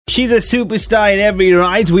She's a superstar in every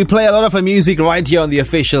right. We play a lot of her music right here on the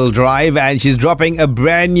official drive, and she's dropping a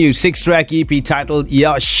brand new 6-track EP titled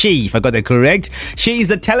YAH SHE, if I got that correct. She's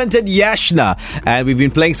the talented Yashna, and we've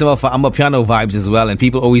been playing some of her Amapiano vibes as well, and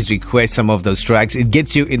people always request some of those tracks. It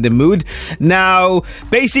gets you in the mood. Now,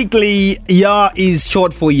 basically, Yah is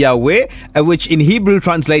short for Yahweh, which in Hebrew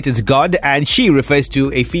translates as God, and she refers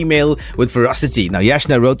to a female with ferocity. Now,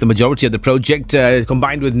 Yashna wrote the majority of the project,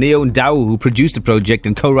 combined with Neo and Dao, who produced the project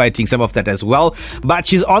and co-writing some of that as well. But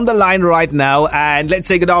she's on the line right now, and let's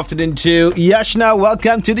say good afternoon to Yashna.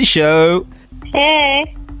 Welcome to the show.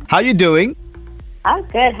 Hey. How you doing? I'm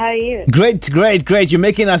good. How are you? Great. You're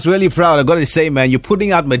making us really proud. I got to say, man, you're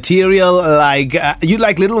putting out material like you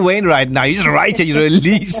like Lil Wayne right now. You just write and you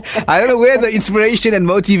release. I don't know where the inspiration and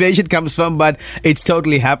motivation comes from, but it's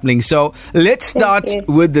totally happening. So let's start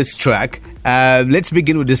with this track. Let's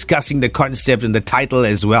begin with discussing the concept and the title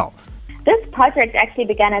as well. This project actually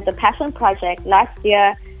began as a passion project. Last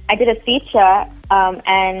year, I did a feature,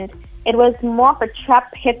 and it was more of a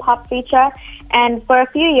trap hip-hop feature. And for a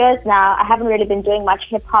few years now, I haven't really been doing much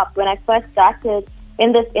hip-hop. When I first started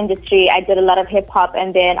in this industry, I did a lot of hip-hop,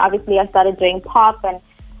 and then obviously I started doing pop and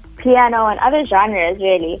piano and other genres,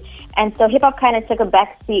 really. And so hip-hop kind of took a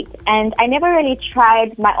back seat. And I never really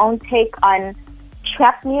tried my own take on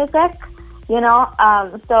trap music, you know.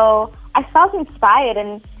 So I felt inspired,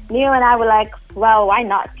 and Neo and I were like, well, why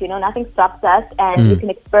not? You know, nothing stops us, and we can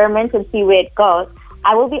experiment and see where it goes.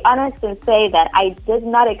 I will be honest and say that I did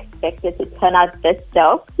not expect it to turn out this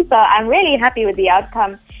dope. So I'm really happy with the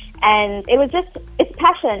outcome. And it was just, it's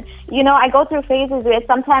passion. You know, I go through phases where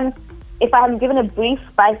sometimes if I'm given a brief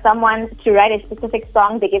by someone to write a specific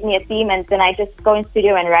song, they give me a theme, and then I just go in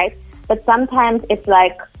studio and write. But sometimes it's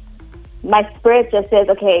like my spirit just says,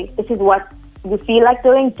 okay, this is what you feel like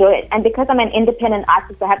doing, do it. And because I'm an independent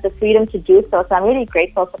artist, I have the freedom to do so. So I'm really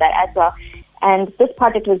grateful for that as well. And this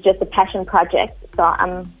project was just a passion project. So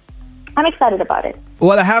I'm excited about it.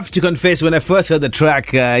 Well, I have to confess, when I first heard the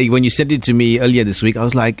track, when you sent it to me earlier this week, I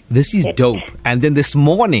was like, this is dope. And then this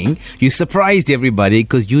morning, you surprised everybody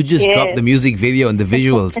because you just dropped the music video and the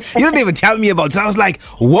visuals. You didn't even tell me about it. So I was like,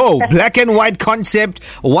 whoa, black and white concept,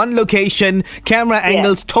 one location, camera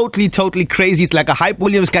angles, totally crazy. It's like a Hype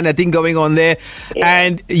Williams kind of thing going on there.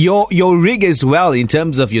 And your rig as well, in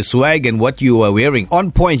terms of your swag and what you were wearing,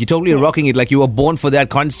 on point. You're totally rocking it like you were born for that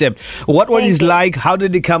concept. What is like? How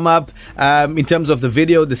did it come up in terms of the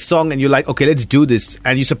video, the song, and you're like, okay, let's do this,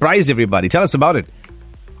 and you surprised everybody? Tell us about it.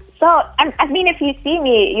 So, I mean, if you see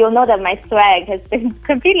me, you'll know that my swag has been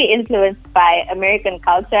completely influenced by American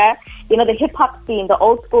culture. You know, the hip-hop scene, the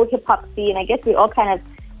old-school hip-hop scene. I guess we're all kind of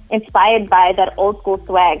inspired by that old-school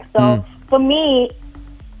swag. So, for me,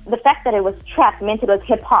 the fact that it was trap meant it was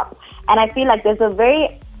hip-hop. And I feel like there's a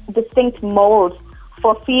very distinct mold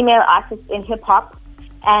for female artists in hip-hop.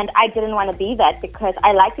 And I didn't want to be that because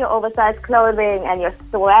I like your oversized clothing and your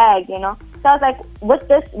swag, you know. So I was like, with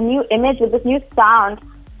this new image, with this new sound,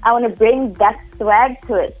 I want to bring that swag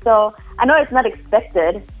to it. So I know it's not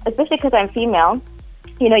expected, especially because I'm female.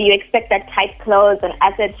 You know, you expect that tight clothes and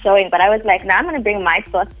assets showing. But I was like, I'm going to bring my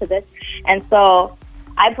sauce to this. And so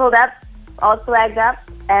I pulled up, all swagged up.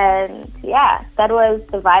 And yeah, that was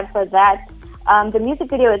the vibe for that. The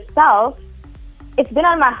music video itself, it's been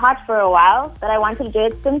on my heart for a while that I wanted to do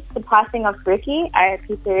it since the passing of Ricky,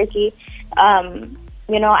 RIP to Ricky.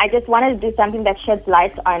 You know, I just wanted to do something that sheds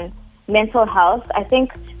light on mental health. I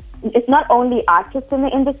think it's not only artists in the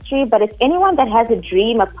industry, but it's anyone that has a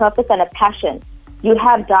dream, a purpose, and a passion. You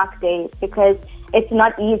have dark days because it's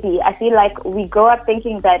not easy. I feel like we grow up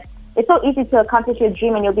thinking that it's so easy to accomplish your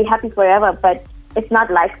dream and you'll be happy forever, but it's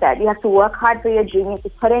not like that. You have to work hard for your dream. You have to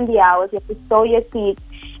put in the hours. You have to sow your seeds.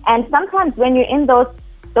 And sometimes when you're in those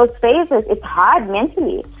phases, it's hard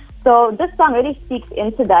mentally. So this song really speaks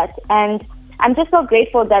into that. And I'm just so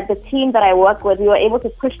grateful that the team that I work with, we were able to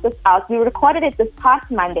push this out. We recorded it this past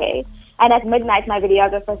Monday. And at midnight, my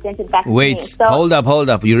videographer sent it back to me. Wait, So, hold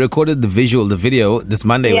up. You recorded the video this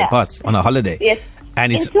Monday when passed on a holiday. Yes.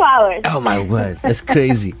 And in 2 hours. Oh my word, that's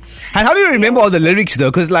crazy. And how do you remember all the lyrics though?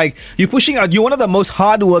 Because like you're pushing out, you're one of the most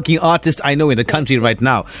hardworking artists I know in the country right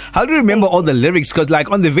now. How do you remember all the lyrics? Because like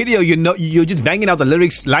on the video, you know, you're just banging out the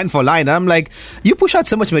lyrics line for line. And I'm like, you push out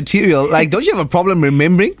so much material. Like, don't you have a problem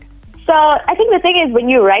remembering? So I think the thing is when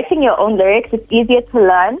you're writing your own lyrics, it's easier to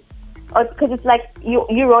learn. Or because it's like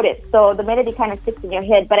you wrote it, so the melody kind of sticks in your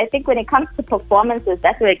head. But I think when it comes to performances,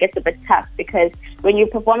 that's where it gets a bit tough because when you're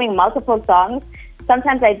performing multiple songs,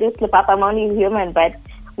 sometimes I do slip up. I'm only human, but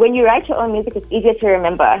when you write your own music, it's easier to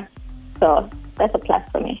remember. So that's a plus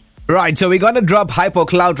for me. Right, so we're going to drop Hypo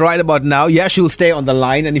Cloud right about now. Yash will stay on the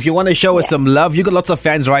line. And if you want to show us some love, you got lots of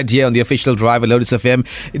fans right here on the official drive at Lotus FM.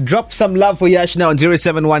 Drop some love for Yash now on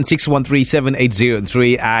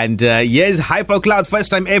 071-613-7803. And yes, Hypo Cloud,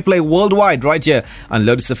 first time airplay worldwide right here on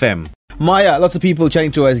Lotus FM. Maya, lots of people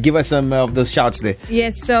chatting to us. Give us some of those shouts there.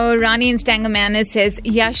 Yes, so Rani in Stangamana says,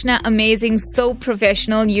 Yashna, amazing, so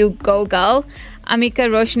professional, you go girl. Amika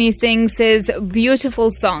Roshni Singh says, beautiful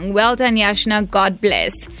song. Well done, Yashna. God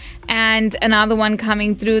bless. And another one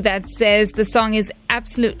coming through that says, the song is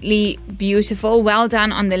absolutely beautiful. Well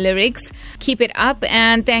done on the lyrics. Keep it up.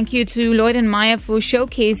 And thank you to Lloyd and Maya for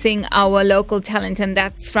showcasing our local talent. And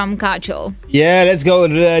that's from Kajol. Yeah, let's go.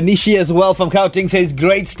 Nishi as well from Kauting says,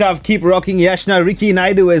 great stuff. Keep rocking. Yashna. Ricky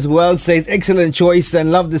Naidu as well says, excellent choice and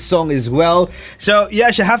love this song as well. So,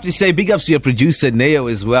 Yash, I have to say, big ups to your producer, Neo,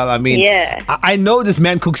 as well. I mean, I know this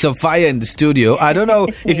man cooks some fire in the studio. I don't know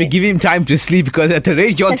if you give him time to sleep because at the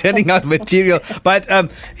rate you're turning out material. But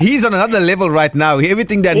he's on another level right now.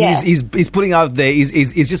 Everything that he's putting out there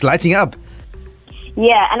is just lighting up.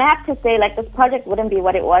 Yeah, and I have to say, like, this project wouldn't be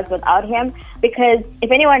what it was without him, because if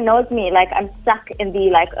anyone knows me, like, I'm stuck in the,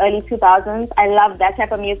 like, early 2000s. I love that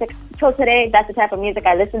type of music. Till today, that's the type of music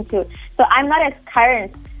I listen to. So I'm not as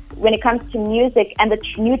current when it comes to music and the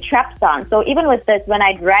new trap sound. So even with this, when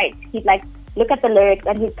I'd write, he'd, like, look at the lyrics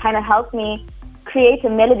and he'd kind of help me create a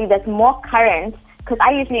melody that's more current, because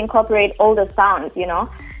I usually incorporate older sounds, you know.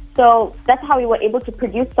 So that's how we were able to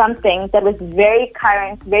produce something that was very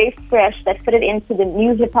current, very fresh, that fitted into the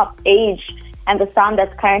new hip-hop age and the sound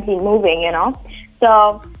that's currently moving, you know.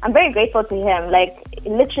 So I'm very grateful to him. Like,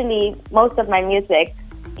 literally, most of my music,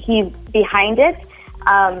 he's behind it.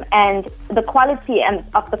 And the quality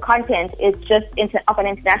of the content is just of an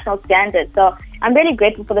international standard. So I'm really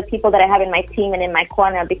grateful for the people that I have in my team and in my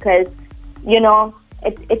corner, because, you know,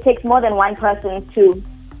 it takes more than one person to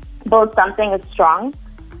build something as strong.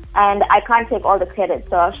 And I can't take all the credit.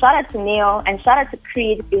 So shout out to Neo and shout out to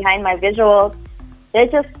Creed behind my visuals. They're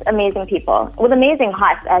just amazing people with amazing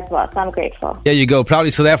hearts as well. So I'm grateful. There you go.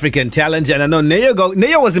 Proudly South African talent. And I know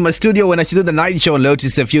Neo was in my studio when I did the night show on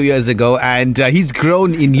Lotus a few years ago. And he's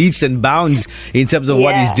grown in leaps and bounds in terms of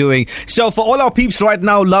what he's doing. So for all our peeps right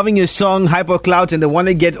now loving his song, Hyper Cloud, and they want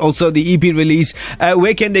to get also the EP release,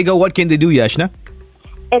 where can they go? What can they do, Yashna?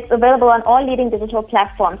 It's available on all leading digital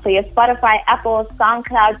platforms. So your Spotify, Apple,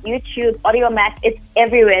 SoundCloud, YouTube, AudioMac, it's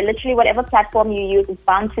everywhere. Literally whatever platform you use is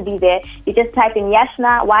bound to be there. You just type in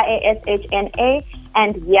Yashna, YASHNA,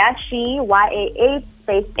 and YAH SHE, YAH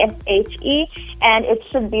space SHE, and it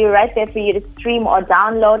should be right there for you to stream or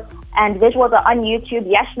download. And visuals are on YouTube,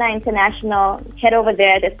 Yashna International. Head over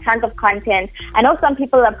there. There's tons of content. I know some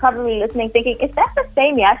people are probably listening thinking, is that the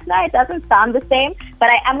same Yashna? It doesn't sound the same.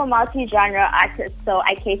 But I am a multi-genre artist, so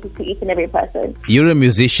I cater to each and every person. You're a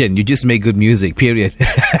musician. You just make good music, period.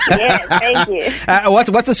 Yes, thank you.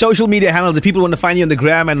 What's the social media handles? If people want to find you on the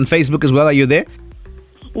gram and on Facebook as well, are you there?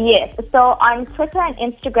 Yes. So on Twitter and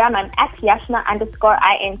Instagram, I'm at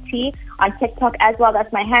Yashna_INT. On TikTok as well,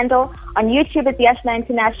 that's my handle. On YouTube, it's Yashna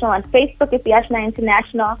International. On Facebook, it's Yashna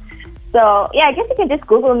International. So, yeah, I guess you can just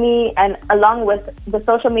Google me and along with the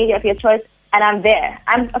social media of your choice, and I'm there.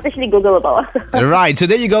 I'm officially Googleable. Right. So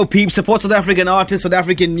there you go, peeps. Support South African artists, South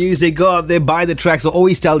African music. Go out there, buy the tracks. I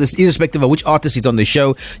always tell this, irrespective of which artist is on the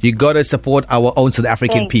show, you got to support our own South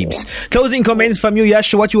African peeps. Closing comments from you,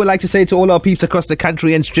 Yash. What you would like to say to all our peeps across the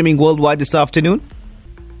country and streaming worldwide this afternoon?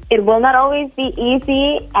 It will not always be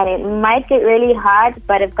easy, and it might get really hard,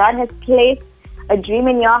 but if God has placed a dream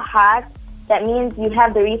in your heart, that means you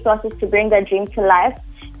have the resources to bring that dream to life.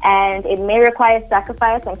 And it may require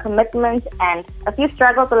sacrifice and commitment and a few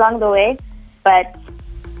struggles along the way, but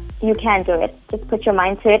you can do it. Just put your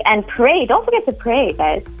mind to it and pray. Don't forget to pray,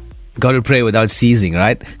 guys. Got to pray without ceasing,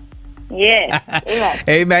 right? Yes. Amen.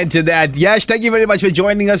 Amen to that. Yash, thank you very much for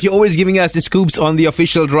joining us. You're always giving us the scoops on the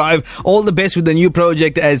official drive. All the best with the new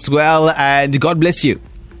project as well, and God bless you.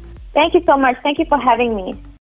 Thank you so much. Thank you for having me.